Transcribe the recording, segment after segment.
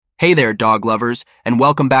Hey there, dog lovers, and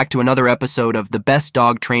welcome back to another episode of The Best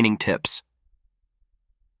Dog Training Tips.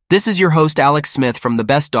 This is your host, Alex Smith from The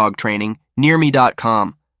Best Dog Training,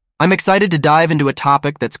 NearMe.com. I'm excited to dive into a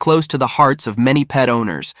topic that's close to the hearts of many pet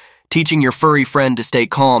owners, teaching your furry friend to stay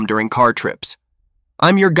calm during car trips.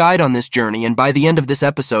 I'm your guide on this journey, and by the end of this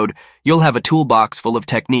episode, you'll have a toolbox full of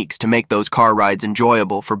techniques to make those car rides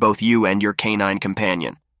enjoyable for both you and your canine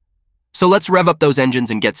companion. So let's rev up those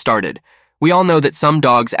engines and get started. We all know that some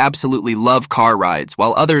dogs absolutely love car rides,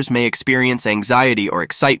 while others may experience anxiety or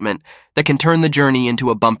excitement that can turn the journey into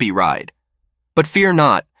a bumpy ride. But fear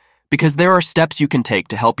not, because there are steps you can take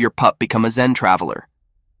to help your pup become a Zen traveler.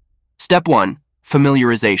 Step 1.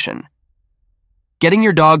 Familiarization. Getting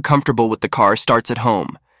your dog comfortable with the car starts at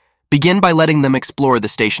home. Begin by letting them explore the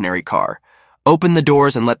stationary car. Open the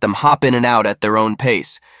doors and let them hop in and out at their own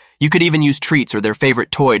pace. You could even use treats or their favorite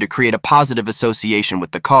toy to create a positive association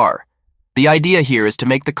with the car. The idea here is to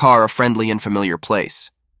make the car a friendly and familiar place.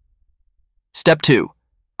 Step 2.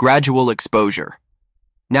 Gradual exposure.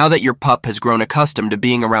 Now that your pup has grown accustomed to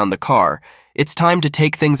being around the car, it's time to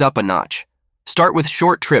take things up a notch. Start with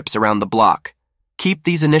short trips around the block. Keep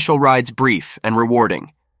these initial rides brief and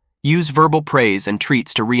rewarding. Use verbal praise and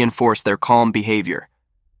treats to reinforce their calm behavior.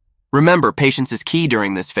 Remember, patience is key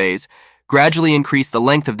during this phase. Gradually increase the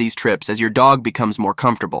length of these trips as your dog becomes more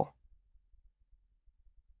comfortable.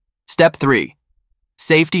 Step 3.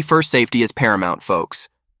 Safety first. Safety is paramount, folks.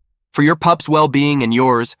 For your pup's well-being and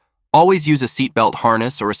yours, always use a seatbelt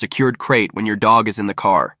harness or a secured crate when your dog is in the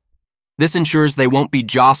car. This ensures they won't be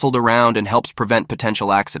jostled around and helps prevent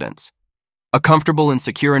potential accidents. A comfortable and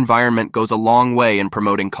secure environment goes a long way in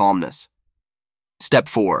promoting calmness. Step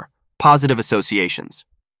 4. Positive associations.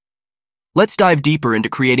 Let's dive deeper into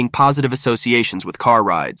creating positive associations with car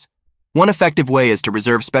rides. One effective way is to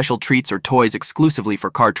reserve special treats or toys exclusively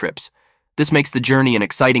for car trips. This makes the journey an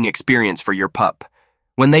exciting experience for your pup.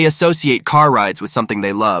 When they associate car rides with something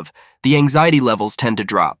they love, the anxiety levels tend to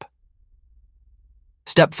drop.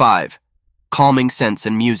 Step 5. Calming scents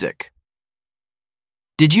and music.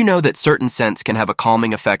 Did you know that certain scents can have a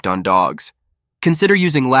calming effect on dogs? Consider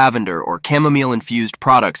using lavender or chamomile-infused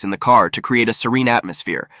products in the car to create a serene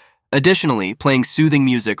atmosphere. Additionally, playing soothing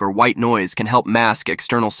music or white noise can help mask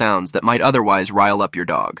external sounds that might otherwise rile up your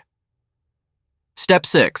dog. Step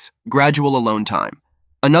 6. Gradual alone time.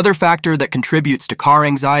 Another factor that contributes to car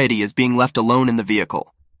anxiety is being left alone in the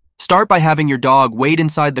vehicle. Start by having your dog wait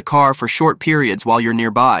inside the car for short periods while you're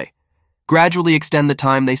nearby. Gradually extend the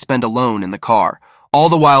time they spend alone in the car, all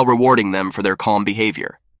the while rewarding them for their calm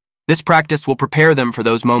behavior. This practice will prepare them for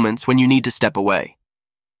those moments when you need to step away.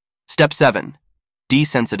 Step 7.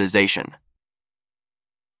 Desensitization.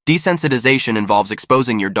 Desensitization involves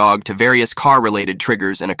exposing your dog to various car-related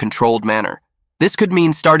triggers in a controlled manner. This could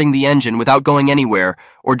mean starting the engine without going anywhere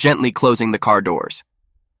or gently closing the car doors.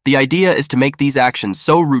 The idea is to make these actions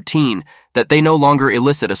so routine that they no longer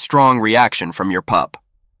elicit a strong reaction from your pup.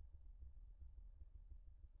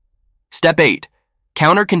 Step 8.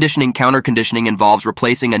 Counter-conditioning. Counter-conditioning involves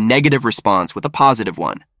replacing a negative response with a positive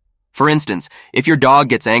one. For instance, if your dog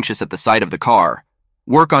gets anxious at the sight of the car,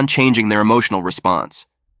 work on changing their emotional response.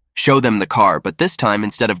 Show them the car, but this time,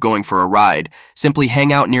 instead of going for a ride, simply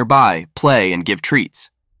hang out nearby, play, and give treats.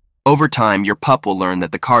 Over time, your pup will learn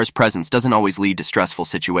that the car's presence doesn't always lead to stressful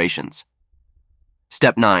situations.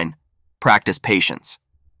 Step 9. Practice patience.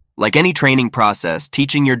 Like any training process,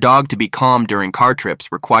 teaching your dog to be calm during car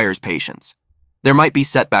trips requires patience. There might be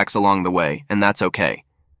setbacks along the way, and that's okay.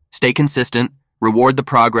 Stay consistent, reward the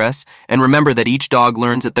progress, and remember that each dog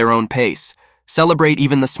learns at their own pace. Celebrate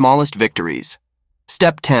even the smallest victories.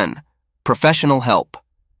 Step 10. Professional help.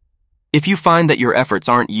 If you find that your efforts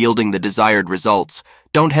aren't yielding the desired results,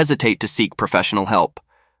 don't hesitate to seek professional help.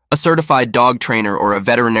 A certified dog trainer or a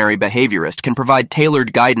veterinary behaviorist can provide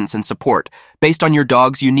tailored guidance and support based on your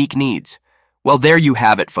dog's unique needs. Well, there you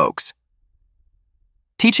have it, folks.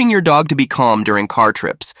 Teaching your dog to be calm during car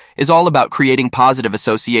trips is all about creating positive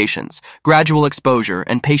associations, gradual exposure,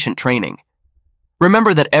 and patient training.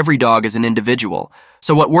 Remember that every dog is an individual,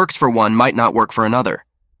 so what works for one might not work for another.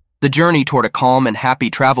 The journey toward a calm and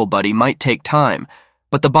happy travel buddy might take time,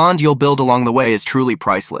 but the bond you'll build along the way is truly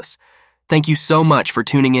priceless. Thank you so much for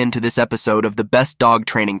tuning in to this episode of The Best Dog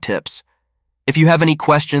Training Tips. If you have any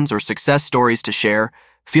questions or success stories to share,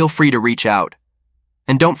 feel free to reach out.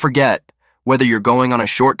 And don't forget, whether you're going on a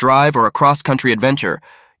short drive or a cross-country adventure,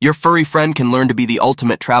 your furry friend can learn to be the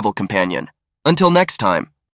ultimate travel companion. Until next time.